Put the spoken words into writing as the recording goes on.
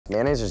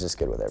Mayonnaise is just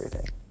good with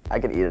everything. I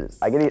could eat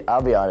it.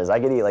 I'll be honest, I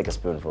could eat like a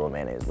spoonful of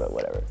mayonnaise, but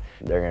whatever.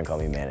 They're gonna call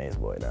me mayonnaise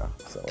boy now,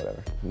 so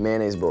whatever.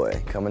 Mayonnaise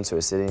boy, coming to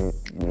a city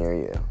near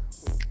you.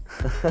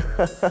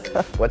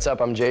 What's up,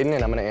 I'm Jaden,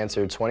 and I'm gonna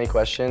answer 20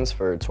 questions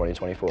for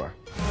 2024.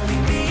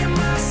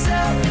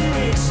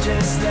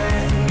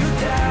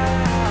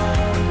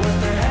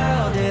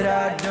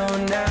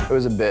 It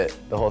was a bit,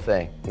 the whole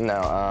thing.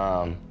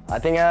 No, I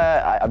think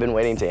I've been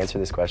waiting to answer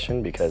this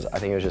question because I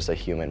think it was just a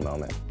human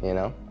moment, you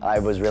know? I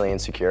was really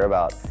insecure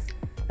about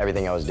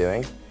everything I was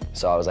doing,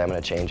 so I was like, I'm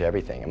gonna change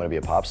everything. I'm gonna be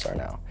a pop star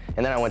now.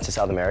 And then I went to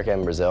South America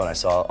and Brazil, and I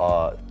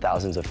saw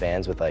thousands of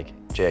fans with like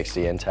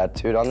jxdn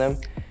tattooed on them.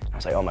 I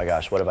was like, oh my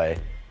gosh, what have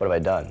I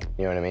done?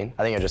 You know what I mean?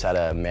 I think I just had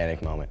a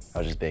manic moment. I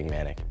was just being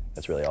manic.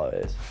 That's really all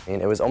it is. I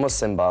mean, it was almost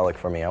symbolic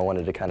for me. I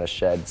wanted to kind of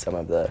shed some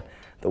of the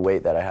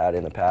weight that I had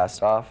in the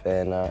past off,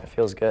 and it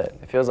feels good.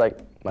 It feels like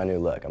my new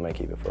look. I'm gonna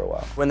keep it for a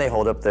while. When they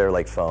hold up their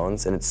like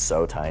phones and it's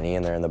so tiny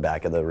and they're in the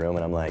back of the room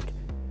and I'm like,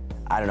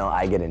 I don't know,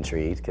 I get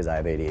intrigued because I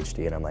have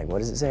ADHD and I'm like, what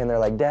does it say? And they're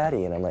like,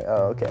 Daddy. And I'm like,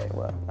 oh, okay,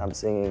 well, I'm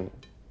singing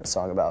a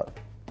song about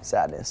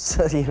sadness.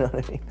 You know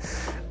what I mean?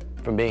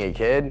 From being a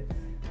kid,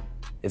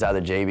 it's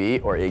either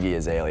JB or Iggy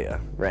Azalea,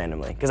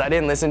 randomly. Because I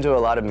didn't listen to a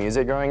lot of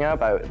music growing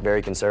up. I was a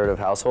very conservative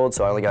household,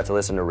 so I only got to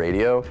listen to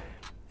radio.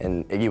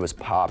 And Iggy was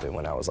popping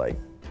when I was like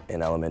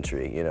in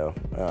elementary, you know?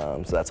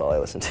 So that's all I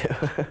listened to.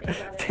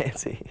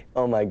 Fancy.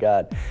 Oh my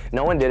God.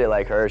 No one did it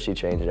like her. She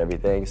changed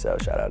everything, so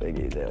shout out to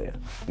Iggy Azalea.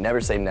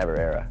 Never say never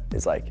era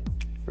is like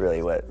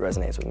really what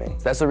resonates with me.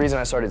 That's the reason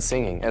I started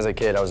singing. As a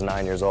kid, I was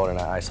 9 years old and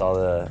I saw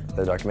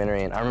the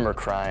documentary and I remember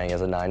crying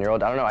as a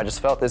 9-year-old. I don't know, I just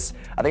felt this,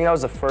 I think that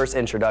was the first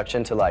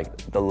introduction to like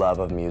the love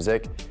of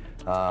music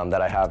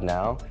that I have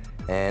now.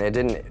 And it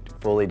didn't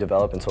fully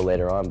develop until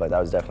later on, but that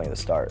was definitely the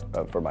start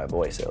for my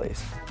voice at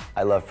least.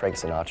 I love Frank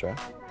Sinatra.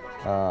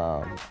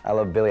 I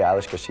love Billie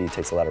Eilish because she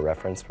takes a lot of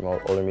reference from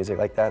older music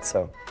like that.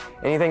 So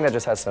anything that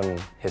just has some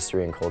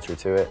history and culture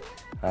to it,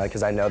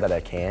 because I know that I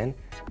can,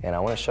 and I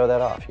want to show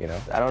that off, you know?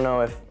 I don't know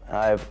if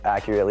I've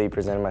accurately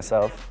presented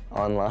myself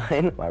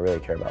online. I really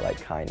care about like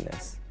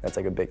kindness. That's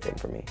like a big thing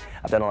for me.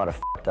 I've done a lot of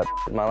f***ed up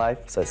in my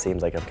life, so it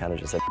seems like I'm kind of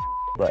just a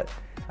but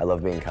I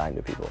love being kind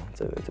to people.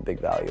 It's a big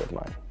value of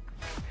mine.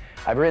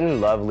 I've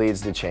written Love Leads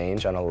to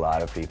Change on a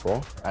lot of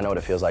people. I know what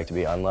it feels like to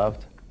be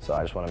unloved, so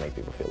I just want to make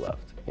people feel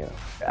loved. You know.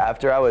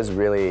 After I was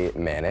really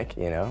manic,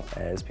 you know,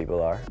 as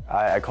people are,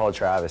 I called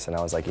Travis and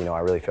I was like, you know, I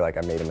really feel like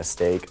I made a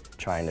mistake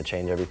trying to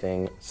change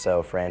everything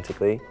so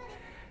frantically.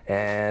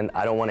 And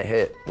I don't want to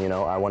hit, you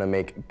know, I want to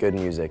make good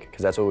music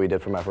because that's what we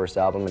did for my first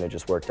album and it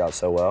just worked out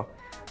so well.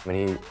 I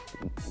mean,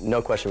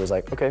 no question was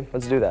like, okay,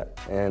 let's do that.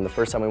 And the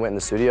first time we went in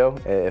the studio,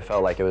 it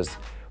felt like it was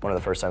one of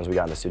the first times we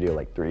got in the studio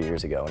like 3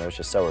 years ago, and it was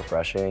just so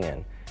refreshing,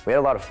 and we had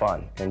a lot of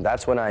fun. And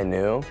that's when I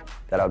knew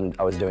that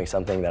I was doing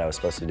something that I was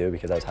supposed to do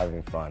because I was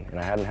having fun, and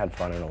I hadn't had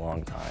fun in a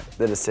long time.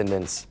 The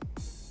Descendants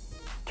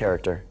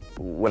character,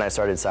 when I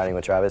started signing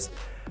with Travis,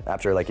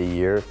 after like a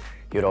year,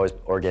 he would always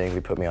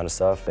organically put me onto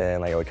stuff,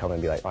 and like I would come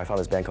and be like, oh, I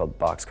found this band called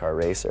Boxcar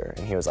Racer,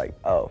 and he was like,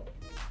 oh,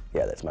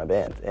 yeah, that's my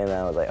band. And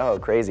I was like, oh,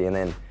 crazy. And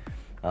then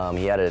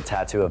he had a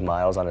tattoo of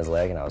Miles on his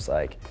leg, and I was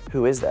like,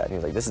 who is that? And he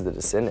was like, this is the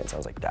Descendants. I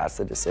was like, that's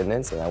the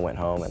Descendants? And I went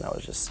home, and I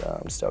was just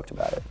stoked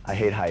about it. I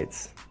hate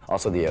heights.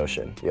 Also the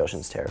ocean. The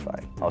ocean's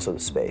terrifying. Also the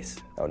space.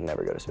 I would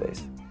never go to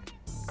space.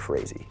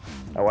 Crazy.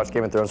 I watched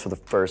Game of Thrones for the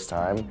first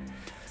time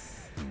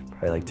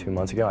probably like 2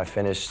 months ago. I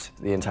finished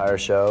the entire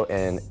show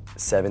in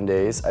 7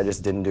 days. I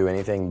just didn't do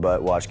anything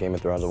but watch Game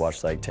of Thrones. I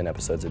watched like 10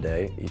 episodes a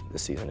day, the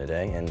season a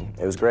day, and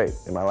it was great,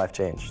 and my life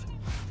changed.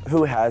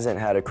 Who hasn't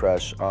had a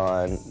crush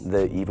on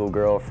the evil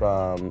girl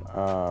from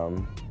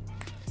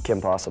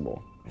Kim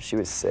Possible? She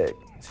was sick.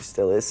 She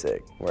still is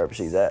sick, wherever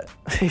she's at.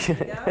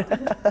 Yeah.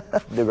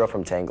 The girl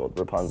from Tangled,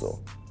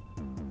 Rapunzel.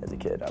 As a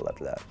kid, I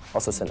loved that.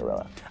 Also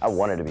Cinderella. I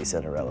wanted to be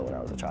Cinderella when I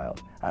was a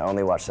child. I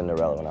only watched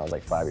Cinderella when I was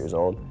like 5 years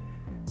old.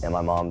 And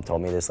my mom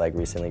told me this like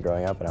recently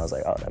growing up, and I was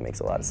like, oh, that makes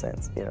a lot of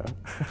sense, you know?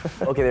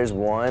 Okay, there's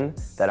one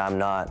that I'm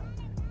not,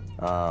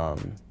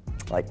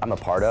 like I'm a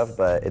part of,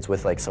 but it's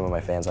with like some of my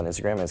fans on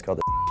Instagram, and it's called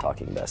the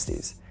Talking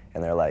Besties.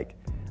 And they're like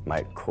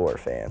my core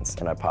fans,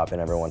 and I pop in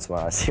every once in a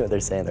while, I see what they're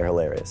saying, they're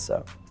hilarious,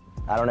 so.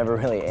 I don't ever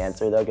really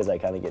answer though, because I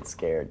kind of get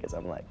scared, because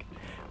I'm like,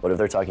 what if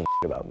they're talking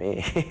about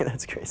me?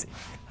 That's crazy.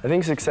 I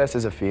think success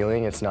is a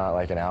feeling, it's not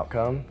like an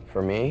outcome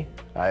for me.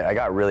 I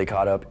got really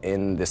caught up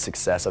in the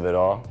success of it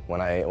all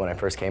when I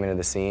first came into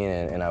the scene,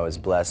 and I was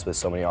blessed with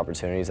so many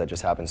opportunities that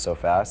just happened so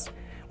fast.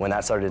 When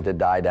that started to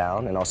die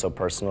down and also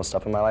personal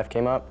stuff in my life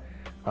came up,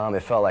 it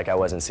felt like I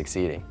wasn't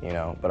succeeding, you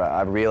know? But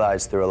I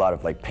realized through a lot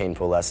of like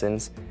painful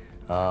lessons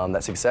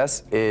that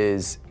success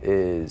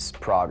is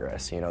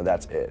progress, you know,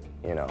 that's it,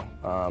 you know.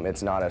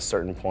 It's not a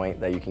certain point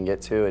that you can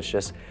get to, it's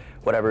just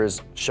whatever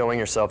is showing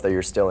yourself that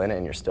you're still in it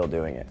and you're still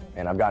doing it.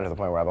 And I've gotten to the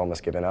point where I've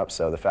almost given up,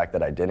 so the fact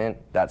that I didn't,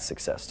 that's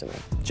success to me.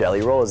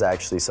 Jelly Roll is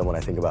actually someone I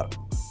think about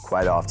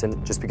quite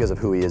often, just because of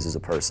who he is as a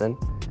person.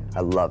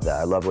 I love that,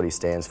 I love what he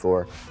stands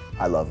for.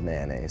 I love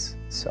mayonnaise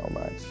so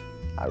much.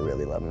 I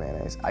really love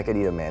mayonnaise. I could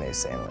eat a mayonnaise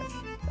sandwich.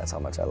 That's how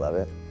much I love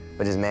it.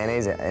 But just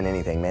mayonnaise and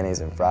anything,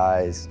 mayonnaise and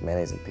fries,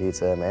 mayonnaise and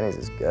pizza, mayonnaise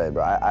is good,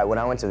 bro. When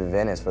I went to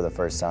Venice for the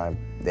first time,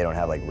 they don't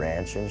have like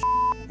ranch and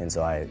and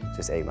so I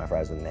just ate my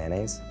fries with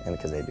mayonnaise, and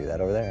because they do that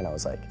over there, and I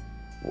was like,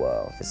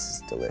 whoa, this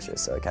is delicious.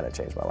 So it kind of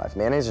changed my life.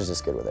 Mayonnaise is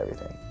just good with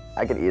everything.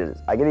 I could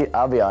eat,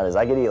 I'll be honest,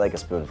 I could eat like a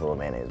spoonful of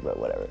mayonnaise, but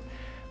whatever.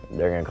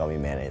 They're gonna call me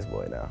mayonnaise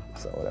boy now,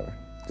 so whatever.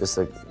 Just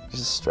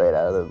straight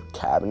out of the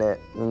cabinet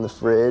in the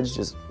fridge,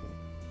 just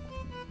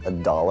a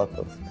dollop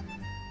of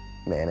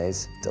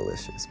mayonnaise,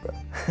 delicious, bro.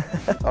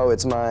 Oh,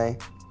 it's my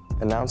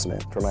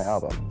announcement for my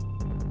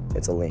album.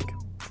 It's a link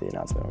to the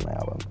announcement of my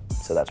album,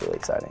 so that's really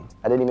exciting.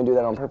 I didn't even do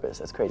that on purpose,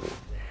 that's crazy.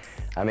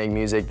 I make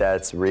music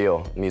that's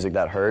real, music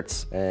that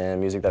hurts,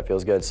 and music that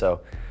feels good, so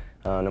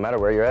no matter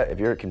where you're at, if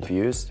you're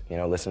confused, you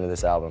know, listen to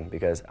this album,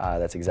 because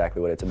that's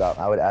exactly what it's about.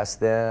 I would ask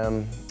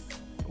them,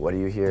 what do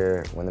you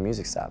hear when the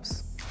music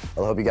stops?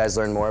 Well, I hope you guys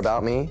learn more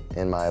about me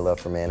and my love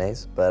for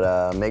mayonnaise,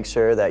 but make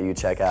sure that you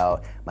check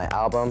out my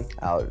album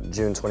out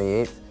June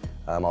 28th,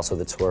 also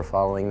the tour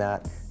following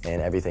that,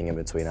 and everything in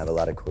between. I have a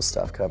lot of cool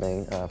stuff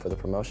coming for the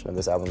promotion of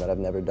this album that I've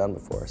never done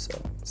before,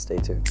 so stay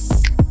tuned.